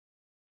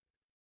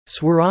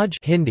Swaraj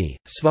Hindi,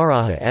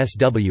 Svaraja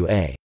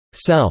Swa,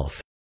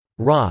 self,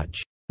 Raj,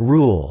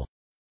 rule,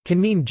 can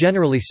mean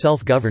generally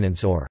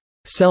self-governance or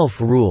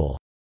self-rule,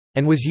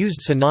 and was used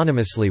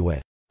synonymously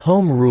with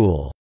home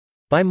rule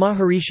by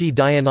Maharishi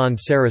Dayanand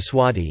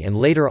Saraswati and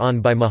later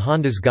on by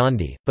Mohandas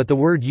Gandhi, but the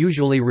word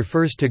usually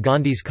refers to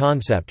Gandhi's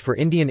concept for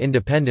Indian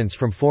independence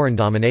from foreign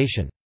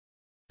domination.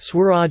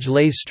 Swaraj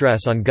lays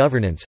stress on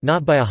governance,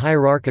 not by a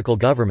hierarchical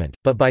government,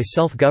 but by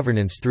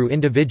self-governance through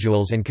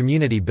individuals and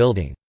community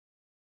building.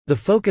 The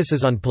focus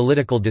is on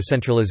political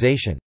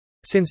decentralization.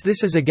 Since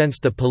this is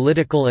against the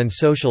political and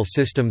social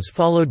systems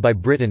followed by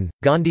Britain,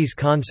 Gandhi's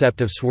concept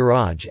of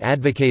Swaraj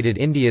advocated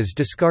India's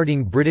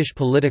discarding British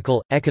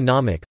political,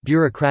 economic,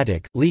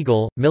 bureaucratic,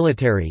 legal,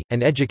 military,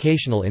 and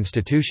educational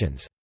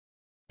institutions.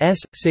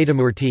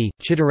 Satyamurthy,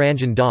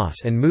 Chittaranjan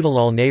Das and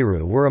Motilal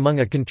Nehru were among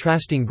a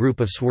contrasting group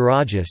of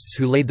Swarajists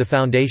who laid the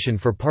foundation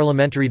for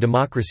parliamentary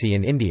democracy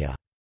in India.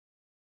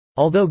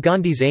 Although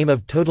Gandhi's aim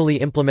of totally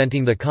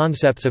implementing the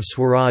concepts of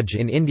Swaraj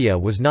in India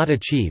was not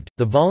achieved,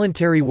 the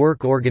voluntary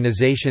work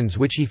organizations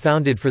which he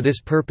founded for this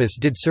purpose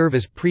did serve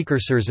as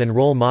precursors and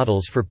role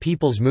models for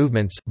people's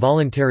movements,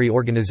 voluntary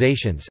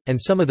organizations,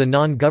 and some of the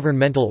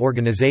non-governmental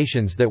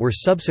organizations that were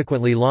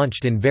subsequently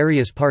launched in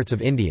various parts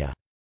of India.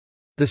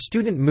 The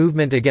student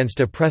movement against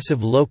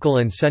oppressive local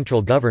and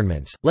central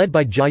governments, led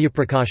by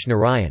Jayaprakash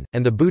Narayan,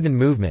 and the Bhudan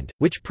movement,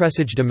 which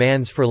presaged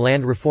demands for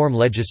land reform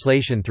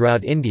legislation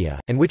throughout India,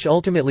 and which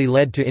ultimately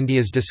led to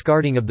India's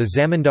discarding of the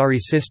zamindari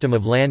system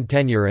of land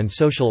tenure and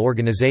social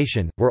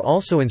organization, were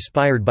also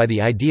inspired by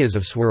the ideas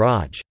of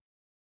Swaraj.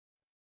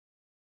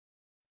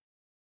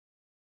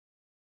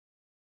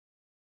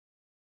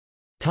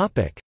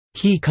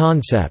 Key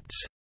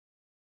concepts.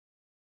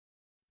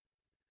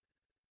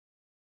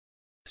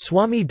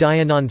 Swami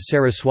Dayanand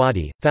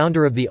Saraswati,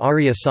 founder of the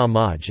Arya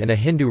Samaj and a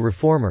Hindu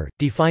reformer,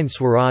 defined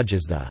Swaraj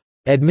as the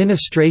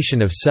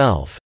administration of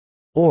self,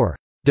 or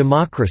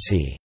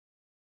democracy.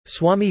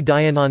 Swami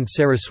Dayanand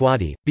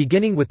Saraswati,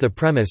 beginning with the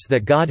premise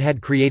that God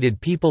had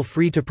created people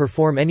free to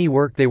perform any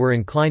work they were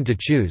inclined to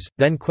choose,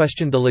 then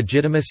questioned the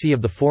legitimacy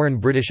of the foreign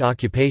British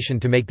occupation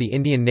to make the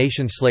Indian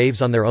nation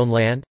slaves on their own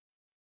land.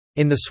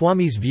 In the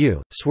Swami's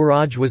view,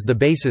 Swaraj was the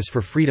basis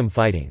for freedom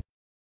fighting.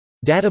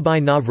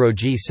 Dadabhai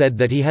Navroji said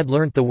that he had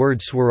learnt the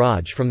word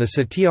Swaraj from the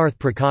Satyarth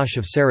Prakash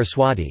of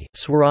Saraswati.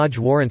 Swaraj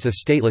warrants a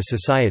stateless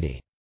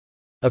society.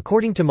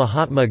 According to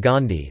Mahatma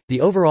Gandhi,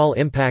 the overall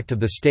impact of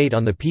the state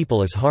on the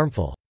people is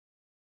harmful.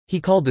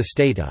 He called the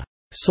state a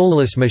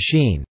soulless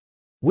machine,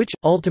 which,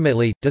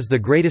 ultimately, does the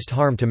greatest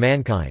harm to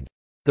mankind.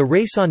 The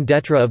raison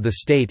d'etre of the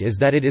state is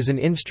that it is an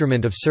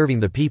instrument of serving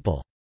the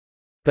people.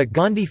 But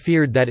Gandhi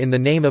feared that in the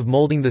name of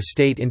molding the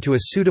state into a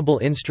suitable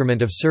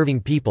instrument of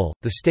serving people,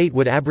 the state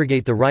would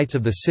abrogate the rights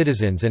of the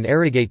citizens and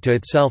arrogate to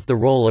itself the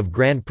role of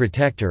grand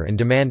protector and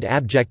demand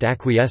abject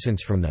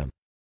acquiescence from them.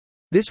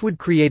 This would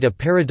create a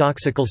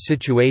paradoxical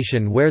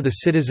situation where the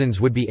citizens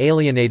would be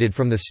alienated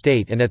from the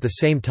state and at the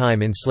same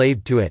time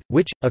enslaved to it,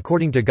 which,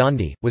 according to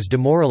Gandhi, was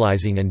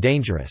demoralizing and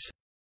dangerous.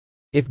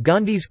 If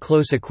Gandhi's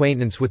close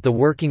acquaintance with the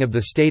working of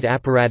the state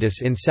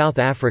apparatus in South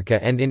Africa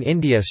and in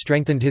India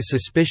strengthened his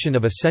suspicion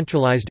of a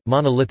centralized,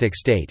 monolithic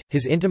state,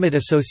 his intimate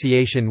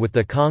association with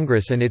the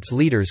Congress and its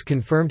leaders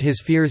confirmed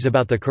his fears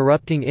about the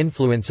corrupting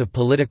influence of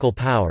political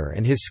power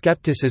and his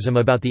skepticism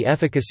about the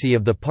efficacy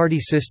of the party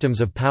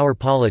systems of power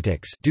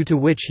politics, due to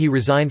which he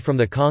resigned from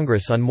the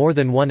Congress on more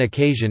than one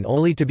occasion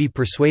only to be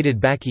persuaded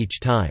back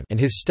each time, and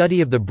his study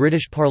of the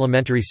British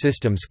parliamentary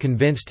systems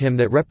convinced him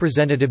that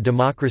representative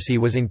democracy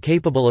was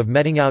incapable of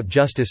meting out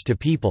justice to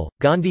people.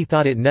 Gandhi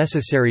thought it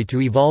necessary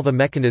to evolve a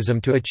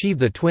mechanism to achieve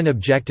the twin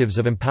objectives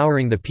of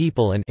empowering the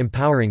people and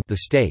empowering the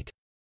state.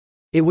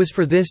 It was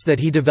for this that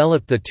he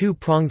developed the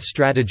two-pronged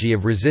strategy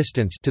of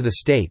resistance to the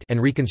state and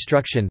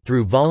reconstruction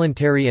through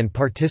voluntary and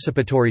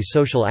participatory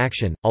social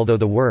action. Although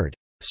the word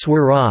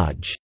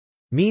Swaraj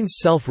means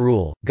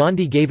self-rule,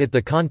 Gandhi gave it the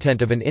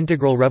content of an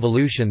integral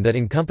revolution that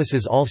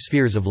encompasses all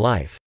spheres of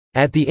life.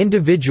 At the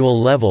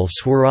individual level,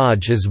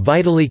 Swaraj is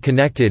vitally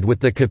connected with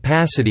the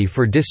capacity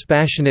for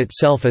dispassionate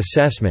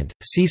self-assessment,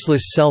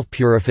 ceaseless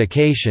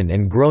self-purification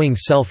and growing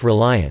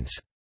self-reliance.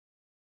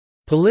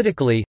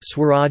 Politically,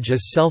 Swaraj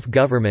is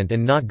self-government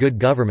and not good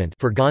government.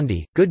 For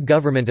Gandhi, good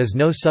government is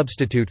no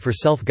substitute for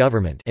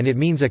self-government, and it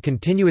means a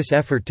continuous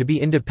effort to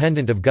be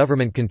independent of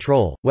government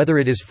control, whether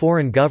it is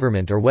foreign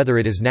government or whether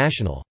it is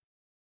national.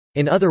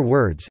 In other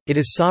words, it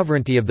is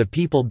sovereignty of the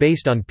people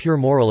based on pure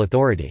moral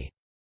authority.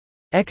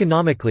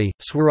 Economically,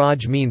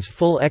 Swaraj means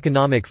full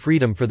economic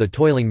freedom for the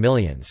toiling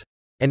millions.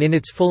 And in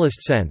its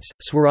fullest sense,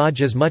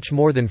 Swaraj is much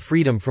more than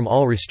freedom from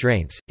all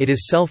restraints. It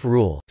is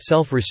self-rule,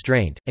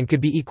 self-restraint, and could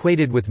be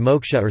equated with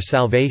moksha or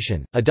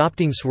salvation.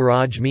 Adopting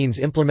Swaraj means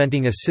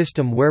implementing a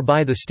system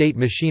whereby the state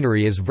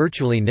machinery is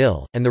virtually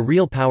nil, and the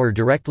real power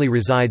directly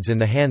resides in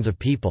the hands of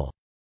people.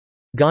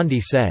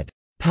 Gandhi said,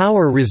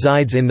 "Power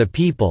resides in the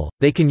people,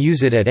 they can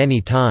use it at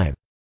any time."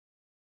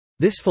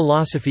 This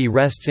philosophy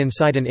rests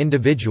inside an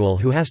individual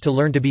who has to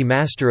learn to be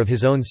master of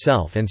his own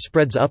self and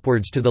spreads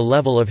upwards to the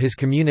level of his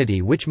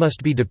community, which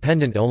must be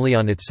dependent only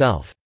on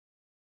itself.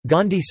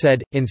 Gandhi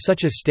said, in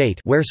such a state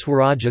where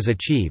Swaraj is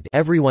achieved,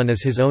 everyone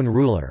is his own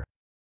ruler.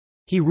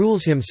 He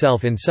rules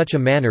himself in such a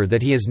manner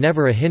that he is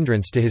never a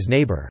hindrance to his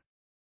neighbor.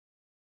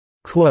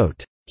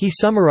 Quote, he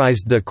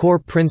summarized the core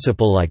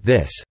principle like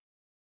this: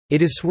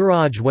 it is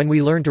Swaraj when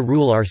we learn to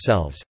rule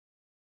ourselves.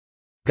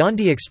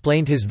 Gandhi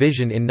explained his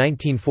vision in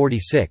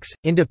 1946,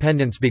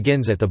 independence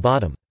begins at the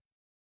bottom.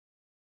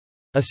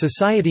 A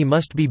society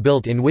must be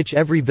built in which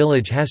every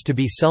village has to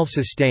be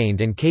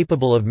self-sustained and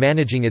capable of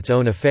managing its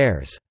own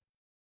affairs.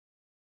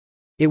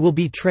 It will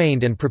be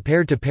trained and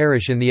prepared to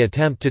perish in the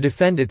attempt to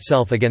defend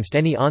itself against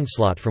any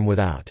onslaught from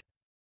without.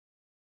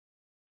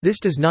 This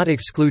does not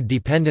exclude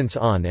dependence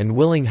on and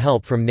willing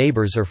help from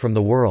neighbors or from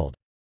the world.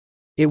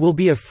 It will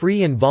be a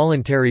free and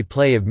voluntary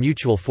play of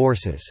mutual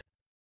forces.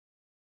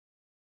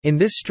 In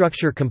this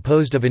structure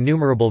composed of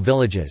innumerable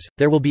villages,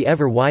 there will be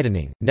ever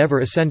widening, never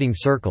ascending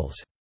circles.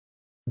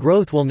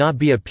 Growth will not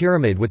be a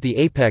pyramid with the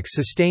apex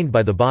sustained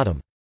by the bottom.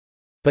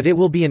 But it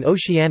will be an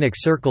oceanic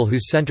circle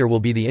whose center will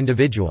be the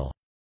individual.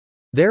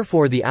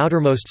 Therefore the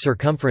outermost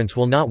circumference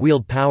will not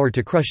wield power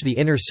to crush the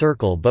inner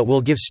circle but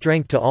will give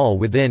strength to all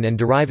within and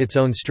derive its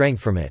own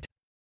strength from it.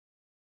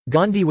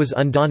 Gandhi was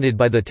undaunted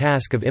by the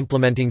task of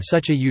implementing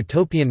such a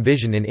utopian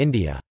vision in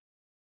India.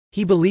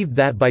 He believed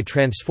that by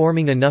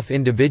transforming enough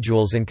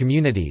individuals and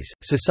communities,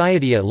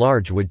 society at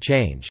large would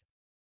change.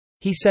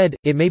 He said,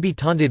 it may be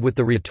taunted with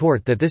the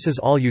retort that this is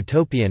all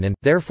utopian and,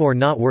 therefore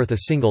not worth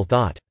a single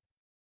thought.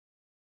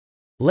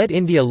 Let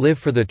India live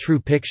for the true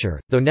picture,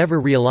 though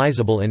never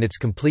realizable in its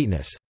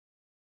completeness.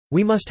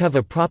 We must have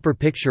a proper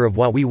picture of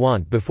what we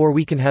want before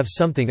we can have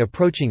something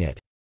approaching it.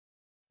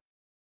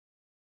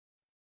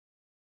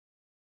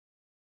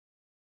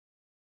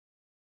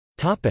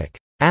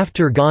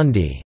 After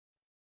Gandhi.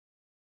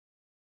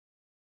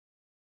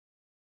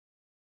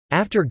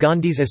 After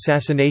Gandhi's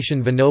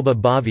assassination, Vinoba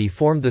Bhave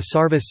formed the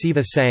Sarva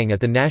Seva Sangh at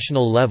the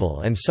national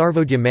level and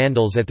Sarvodaya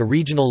Mandals at the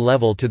regional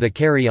level to the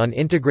carry on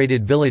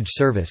integrated village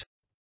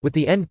service—with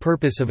the end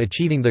purpose of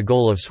achieving the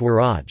goal of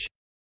Swaraj.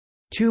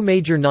 Two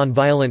major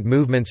nonviolent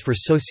movements for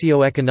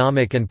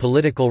socio-economic and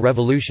political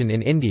revolution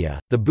in India,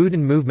 the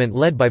Bhoodan movement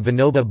led by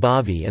Vinoba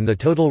Bhave and the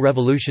Total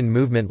Revolution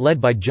movement led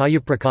by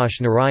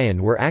Jayaprakash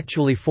Narayan, were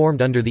actually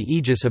formed under the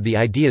aegis of the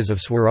ideas of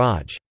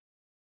Swaraj.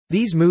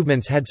 These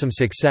movements had some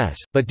success,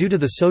 but due to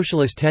the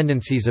socialist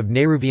tendencies of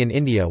Nehruvian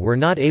India were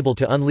not able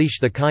to unleash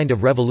the kind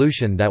of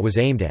revolution that was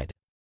aimed at.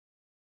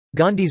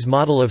 Gandhi's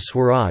model of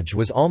Swaraj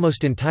was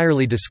almost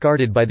entirely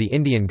discarded by the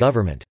Indian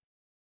government.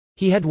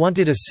 He had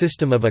wanted a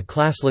system of a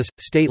classless,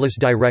 stateless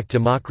direct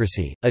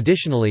democracy.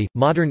 Additionally,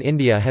 modern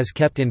India has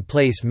kept in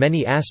place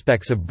many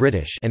aspects of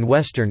British and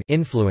Western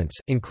influence,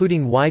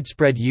 including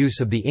widespread use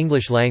of the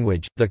English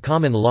language, the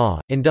common law,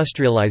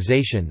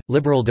 industrialization,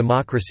 liberal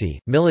democracy,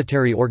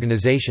 military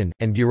organization,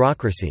 and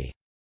bureaucracy.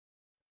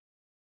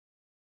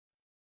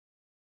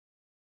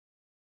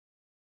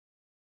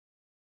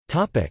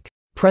 Topic: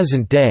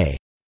 Present day.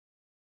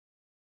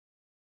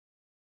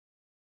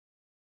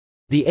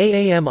 The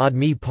Aam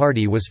Aadmi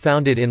Party was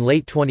founded in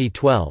late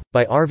 2012,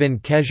 by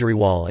Arvind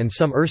Kejriwal and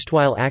some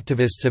erstwhile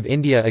activists of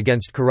India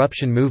Against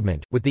Corruption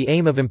movement, with the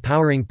aim of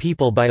empowering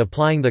people by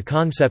applying the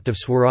concept of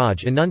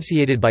Swaraj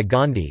enunciated by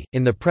Gandhi,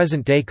 in the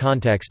present-day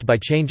context by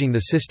changing the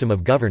system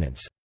of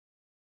governance.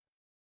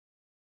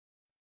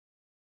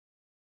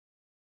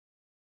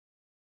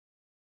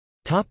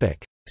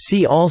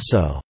 See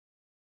also: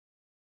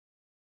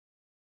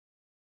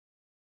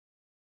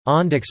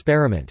 Ond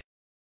experiment.